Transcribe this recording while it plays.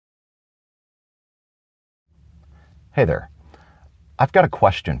Hey there. I've got a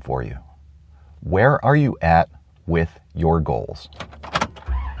question for you. Where are you at with your goals?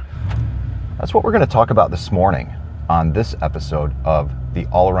 That's what we're going to talk about this morning on this episode of the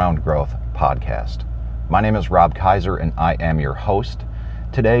All Around Growth podcast. My name is Rob Kaiser and I am your host.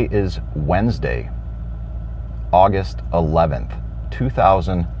 Today is Wednesday, August 11th,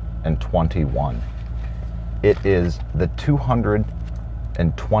 2021. It is the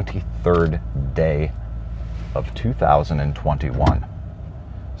 223rd day of 2021.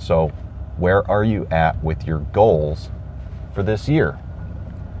 So where are you at with your goals for this year?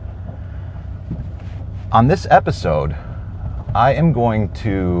 On this episode, I am going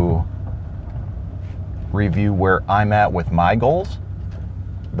to review where I'm at with my goals,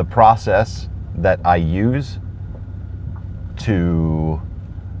 the process that I use to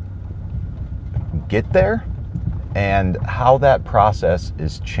get there, and how that process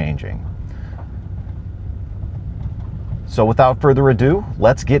is changing. So without further ado,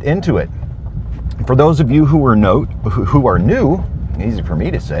 let's get into it. For those of you who are new, easy for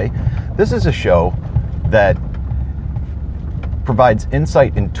me to say, this is a show that provides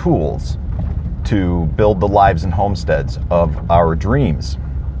insight and tools to build the lives and homesteads of our dreams.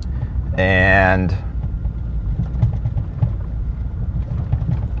 And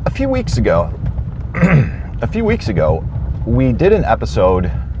a few weeks ago, we did an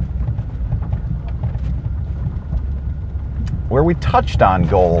episode where we touched on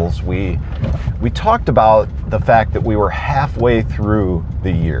goals. We talked about the fact that we were halfway through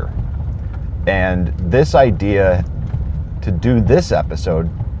the year. And this idea to do this episode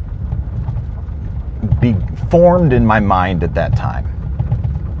formed in my mind at that time.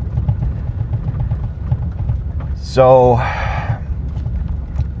 So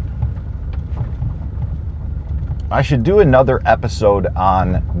I should do another episode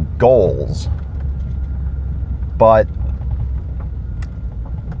on goals, but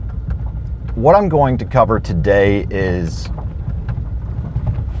what I'm going to cover today is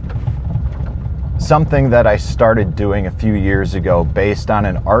something that I started doing a few years ago based on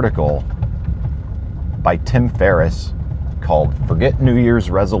an article by Tim Ferriss called Forget New Year's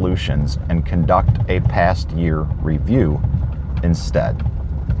Resolutions and Conduct a Past Year Review Instead.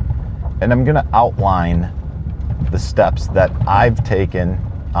 And I'm going to outline the steps that I've taken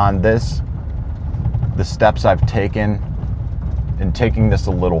on this, the steps I've taken in taking this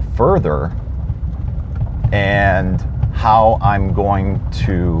a little further, and how I'm going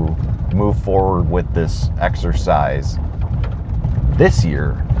to move forward with this exercise this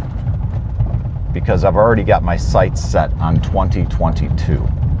year, because I've already got my sights set on 2022.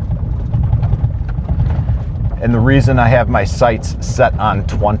 And the reason I have my sights set on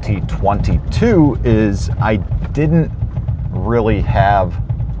 2022 is I didn't really have,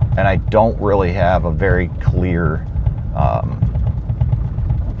 and I don't really have, a very clear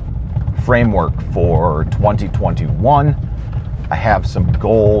framework for 2021. I have some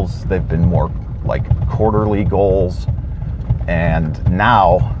goals. They've been more like quarterly goals. And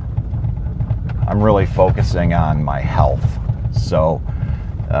now I'm really focusing on my health. So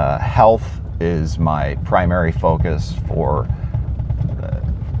health is my primary focus for,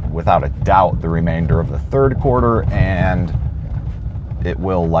 without a doubt, the remainder of the third quarter, and it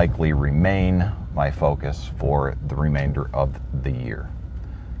will likely remain my focus for the remainder of the year.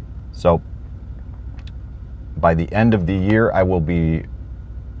 So by the end of the year, I will be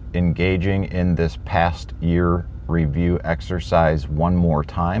engaging in this past year review exercise one more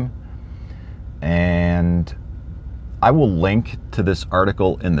time. And I will link to this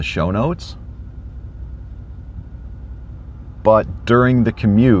article in the show notes. But during the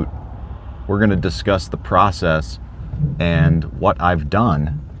commute, we're going to discuss the process and what I've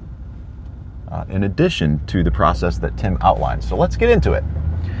done in addition to the process that Tim outlined. So let's get into it.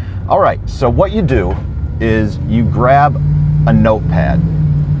 All right, so what you do is you grab a notepad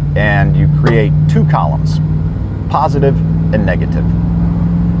and you create two columns, positive and negative.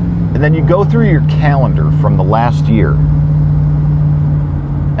 And then you go through your calendar from the last year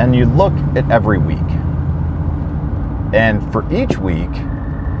and you look at every week. And for each week,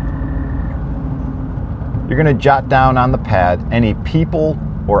 you're going to jot down on the pad any people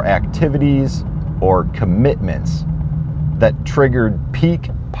or activities or commitments that triggered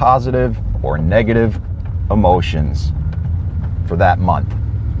peak positive or negative emotions for that month,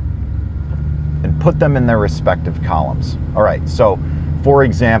 and put them in their respective columns. All right, so for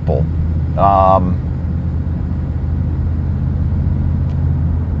example,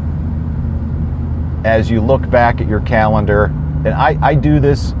 as you look back at your calendar, and I do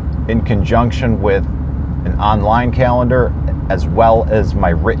this in conjunction with an online calendar as well as my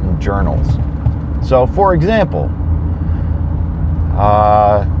written journals. So for example,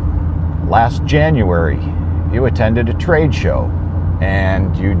 last January, you attended a trade show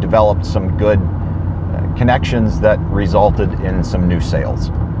and you developed some good connections that resulted in some new sales.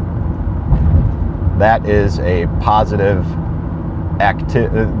 That is a positive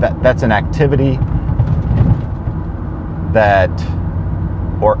that's an activity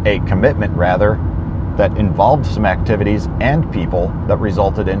or a commitment rather, that involved some activities and people that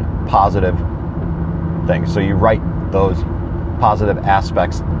resulted in positive things. So you write those positive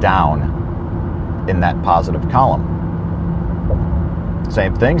aspects down in that positive column.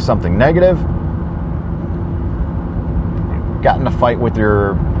 Same thing, something negative. You've gotten in a fight with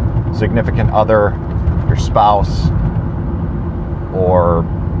your significant other, your spouse, or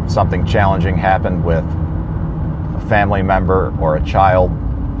something challenging happened with a family member or a child.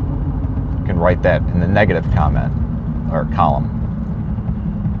 You can write that in the negative comment or column.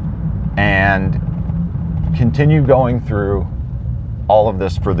 And continue going through all of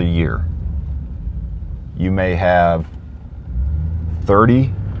this for the year. You may have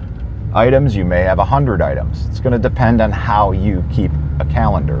 30 items, you may have 100 items. It's going to depend on how you keep a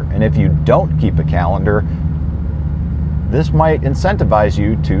calendar. And if you don't keep a calendar, this might incentivize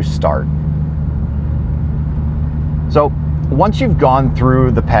you to start. So once you've gone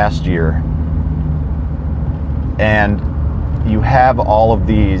through the past year and you have all of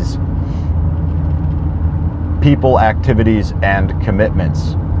these people, activities, and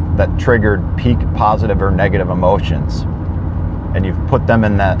commitments that triggered peak positive or negative emotions, and you've put them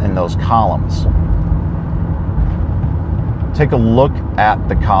in those columns, take a look at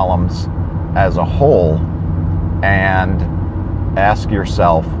the columns as a whole and ask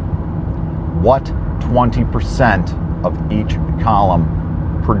yourself, what 20% of each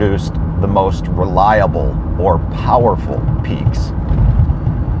column produced the most reliable or powerful peaks?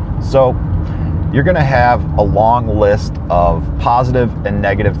 So you're going to have a long list of positive and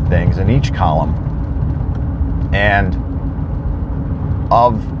negative things in each column, and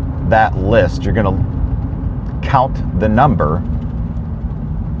of that list, you're going to count the number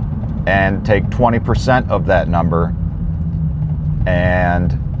and take 20% of that number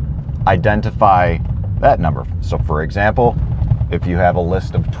and identify that number. So for example, if you have a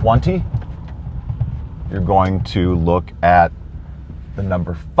list of 20, you're going to look at the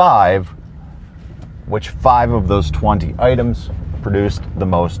number 5, which 5 of those 20 items produced the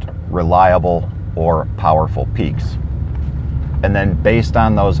most reliable or powerful peaks. And then based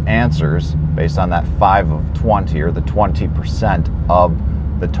on those answers, based on that 5 of 20 or the 20% of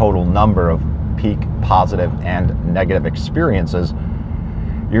the total number of peak positive and negative experiences,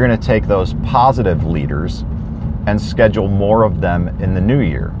 you're going to take those positive leaders and schedule more of them in the new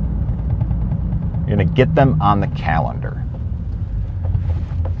year. You're going to get them on the calendar.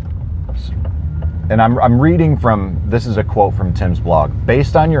 And I'm reading from, this is a quote from Tim's blog.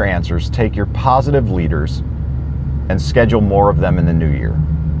 Based on your answers, take your positive leaders and schedule more of them in the new year.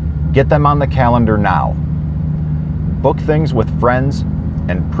 Get them on the calendar now. Book things with friends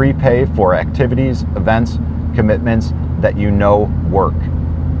and prepay for activities, events, commitments that you know work.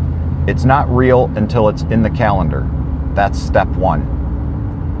 It's not real until it's in the calendar. That's step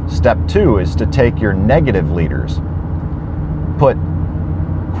 1. Step 2 is to take your negative leaders, put,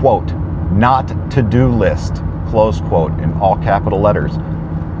 quote, not to-do list, close quote, in all capital letters,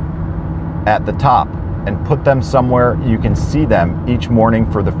 at the top, and put them somewhere you can see them each morning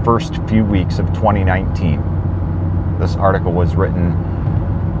for the first few weeks of 2019. This article was written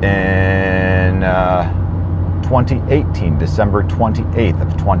in 2018, December 28th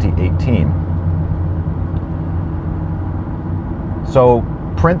of 2018. So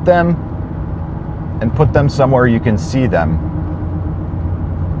print them and put them somewhere you can see them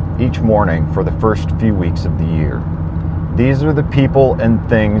each morning for the first few weeks of the year. These are the people and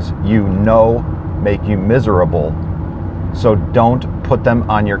things you know make you miserable, so don't put them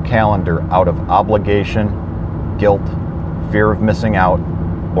on your calendar out of obligation, guilt, fear of missing out,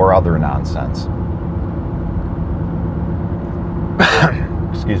 or other nonsense.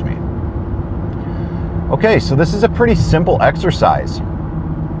 Excuse me. Okay, so this is a pretty simple exercise.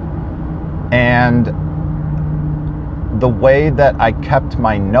 And the way that I kept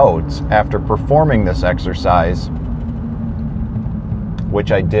my notes after performing this exercise,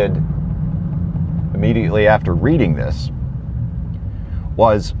 which I did immediately after reading this,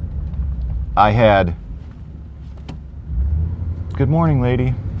 was I had, good morning,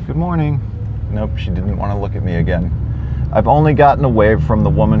 lady, good morning. Nope, she didn't want to look at me again. I've only gotten away from the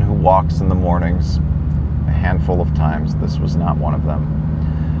woman who walks in the mornings a handful of times. This was not one of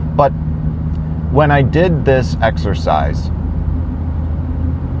them. But when I did this exercise,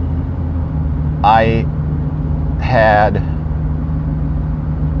 I had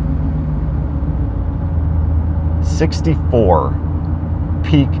 64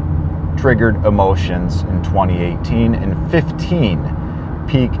 peak triggered emotions in 2018 and 15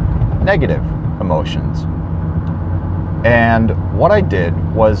 peak negative emotions. And what I did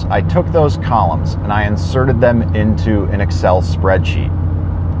was I took those columns and I inserted them into an Excel spreadsheet.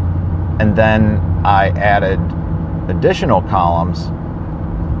 And then I added additional columns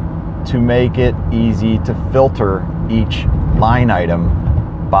to make it easy to filter each line item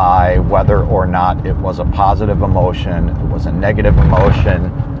by whether or not it was a positive emotion, it was a negative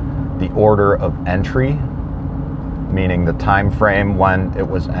emotion, the order of entry, meaning the time frame when it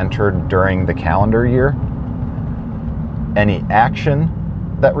was entered during the calendar year, any action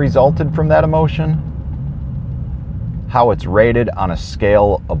that resulted from that emotion, how it's rated on a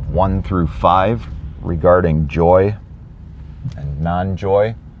scale of 1 through 5 regarding joy and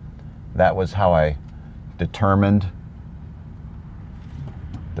non-joy. That was how I determined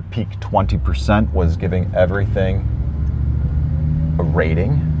the peak 20% was giving everything a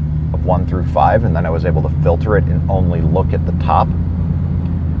rating of 1 through 5, and then I was able to filter it and only look at the top.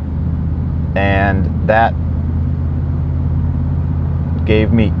 And that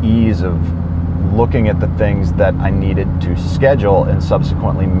gave me ease of looking at the things that I needed to schedule and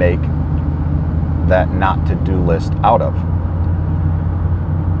subsequently make that not to-do list out of.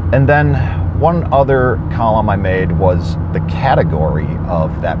 And then one other column I made was the category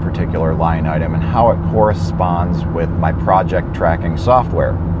of that particular line item and how it corresponds with my project tracking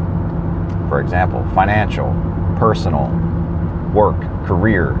software. For example, financial, personal, work,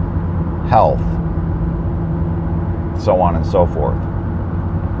 career, health, so on and so forth.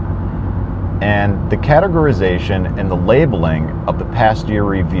 And the categorization and the labeling of the past year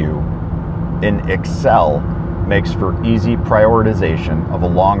review in Excel makes for easy prioritization of a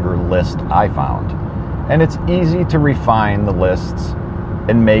longer list I found. And it's easy to refine the lists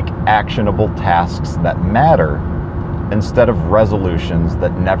and make actionable tasks that matter instead of resolutions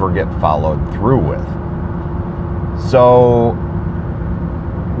that never get followed through with. So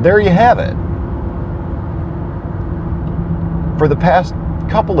there you have it. For the past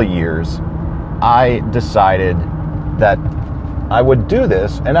couple of years, I decided that I would do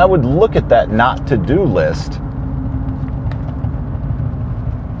this and I would look at that not to-do list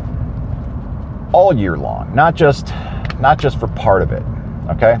all year long, not just for part of it,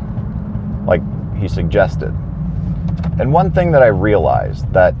 okay? Like he suggested. And one thing that I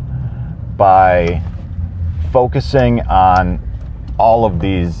realized that by focusing on all of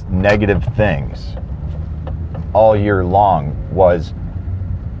these negative things all year long was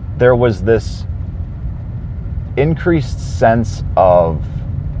there was this increased sense of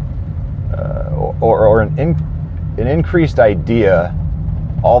or an increased idea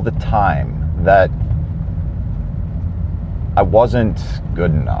all the time that I wasn't good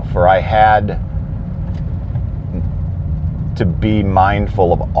enough, or I had to be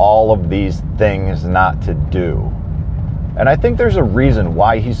mindful of all of these things not to do. And I think there's a reason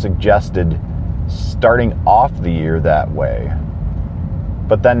why he suggested starting off the year that way,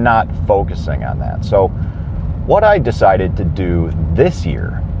 but then not focusing on that. So what I decided to do this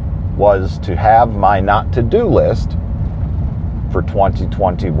year was to have my not to-do list for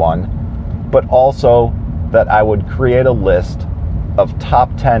 2021, but also that I would create a list of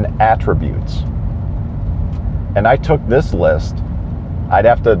top 10 attributes. And I took this list. I'd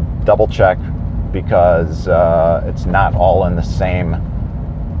have to double check because it's not all in the same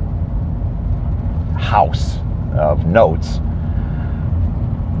house of notes.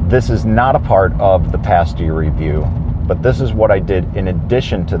 This is not a part of the past year review, but this is what I did in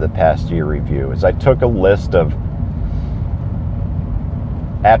addition to the past year review, is I took a list of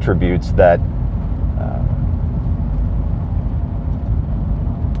attributes that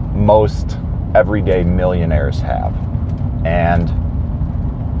most everyday millionaires have. And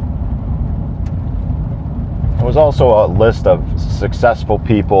it was also a list of successful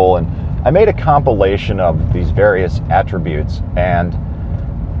people, and I made a compilation of these various attributes, and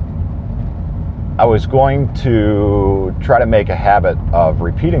I was going to try to make a habit of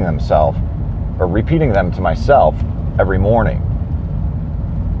repeating them to myself every morning.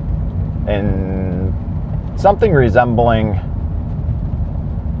 And something resembling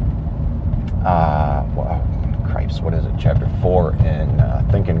what is it, chapter 4 in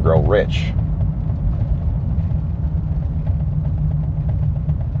Think and Grow Rich.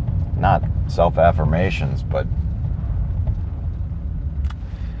 Not self-affirmations, but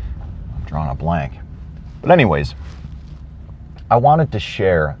I'm drawing a blank. But anyways, I wanted to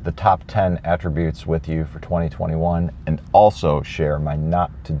share the top 10 attributes with you for 2021 and also share my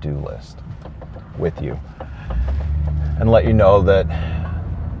not to-do list with you and let you know that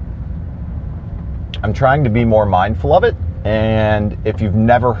I'm trying to be more mindful of it. And if you've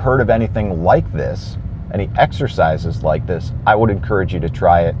never heard of anything like this, any exercises like this, I would encourage you to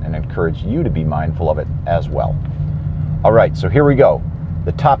try it and encourage you to be mindful of it as well. All right, so here we go.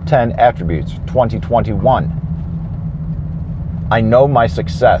 The top 10 attributes 2021. I know my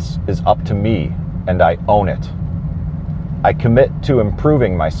success is up to me and I own it. I commit to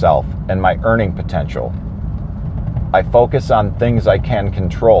improving myself and my earning potential. I focus on things I can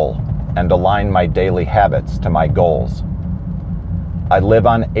control and align my daily habits to my goals. I live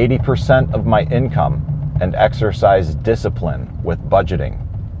on 80% of my income and exercise discipline with budgeting.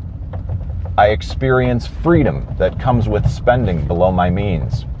 I experience freedom that comes with spending below my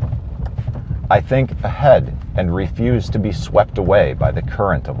means. I think ahead and refuse to be swept away by the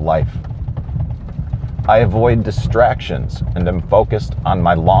current of life. I avoid distractions and am focused on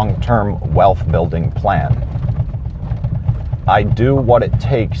my long-term wealth-building plan. I do what it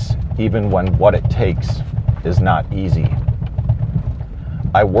takes even when what it takes is not easy.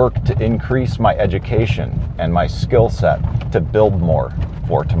 I work to increase my education and my skill set to build more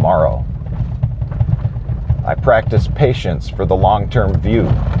for tomorrow. I practice patience for the long-term view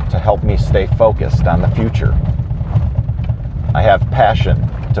to help me stay focused on the future. I have passion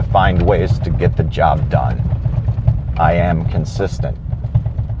to find ways to get the job done. I am consistent.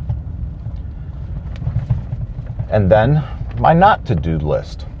 And then my not to-do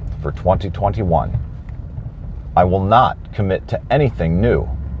list for 2021. I will not commit to anything new.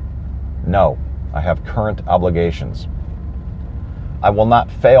 No, I have current obligations. I will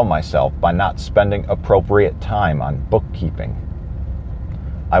not fail myself by not spending appropriate time on bookkeeping.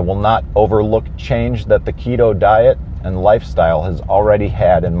 I will not overlook change that the keto diet and lifestyle has already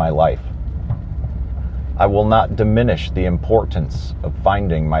had in my life. I will not diminish the importance of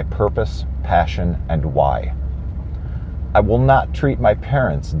finding my purpose, passion, and why. I will not treat my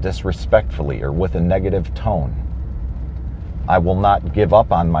parents disrespectfully or with a negative tone. I will not give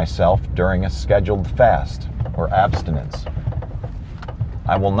up on myself during a scheduled fast or abstinence.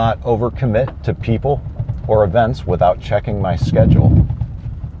 I will not overcommit to people or events without checking my schedule.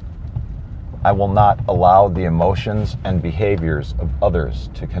 I will not allow the emotions and behaviors of others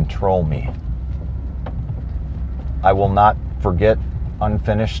to control me. I will not forget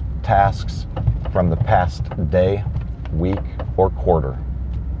unfinished tasks from the past day, week, or quarter.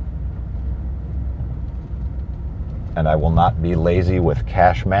 And I will not be lazy with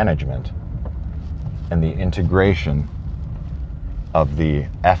cash management and the integration of the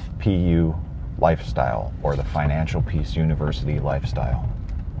FPU lifestyle, or the Financial Peace University lifestyle.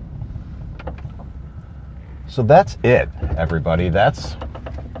 So that's it, everybody. That's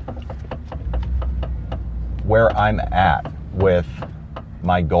where I'm at with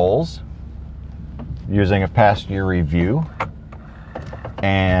my goals, using a past year review,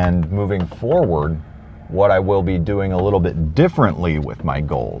 and moving forward, what I will be doing a little bit differently with my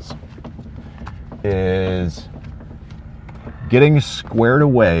goals is getting squared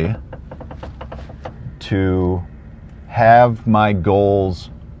away to have my goals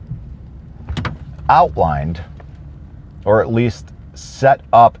outlined, or at least set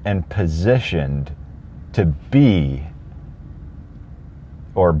up and positioned to be,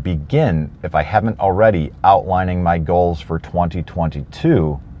 or begin, if I haven't already, outlining my goals for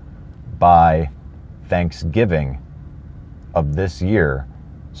 2022 by Thanksgiving of this year,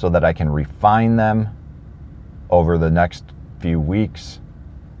 so that I can refine them over the next few weeks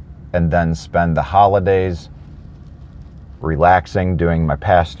and then spend the holidays relaxing, doing my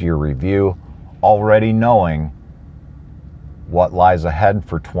past year review, already knowing what lies ahead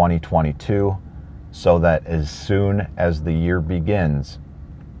for 2022, so that as soon as the year begins,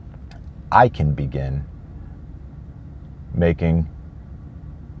 I can begin making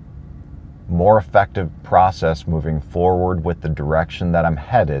more effective process moving forward with the direction that I'm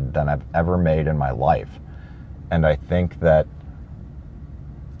headed than I've ever made in my life. And I think that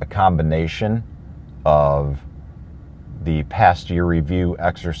a combination of the past year review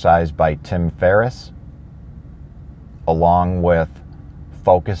exercise by Tim Ferriss, along with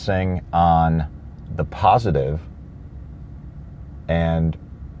focusing on the positive and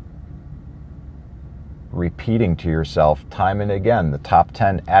repeating to yourself time and again the top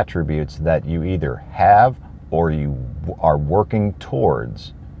 10 attributes that you either have or you are working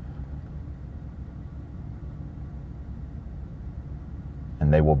towards,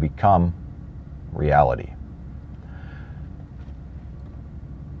 and they will become reality.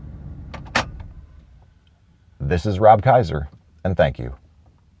 This is Rob Kaiser, and thank you.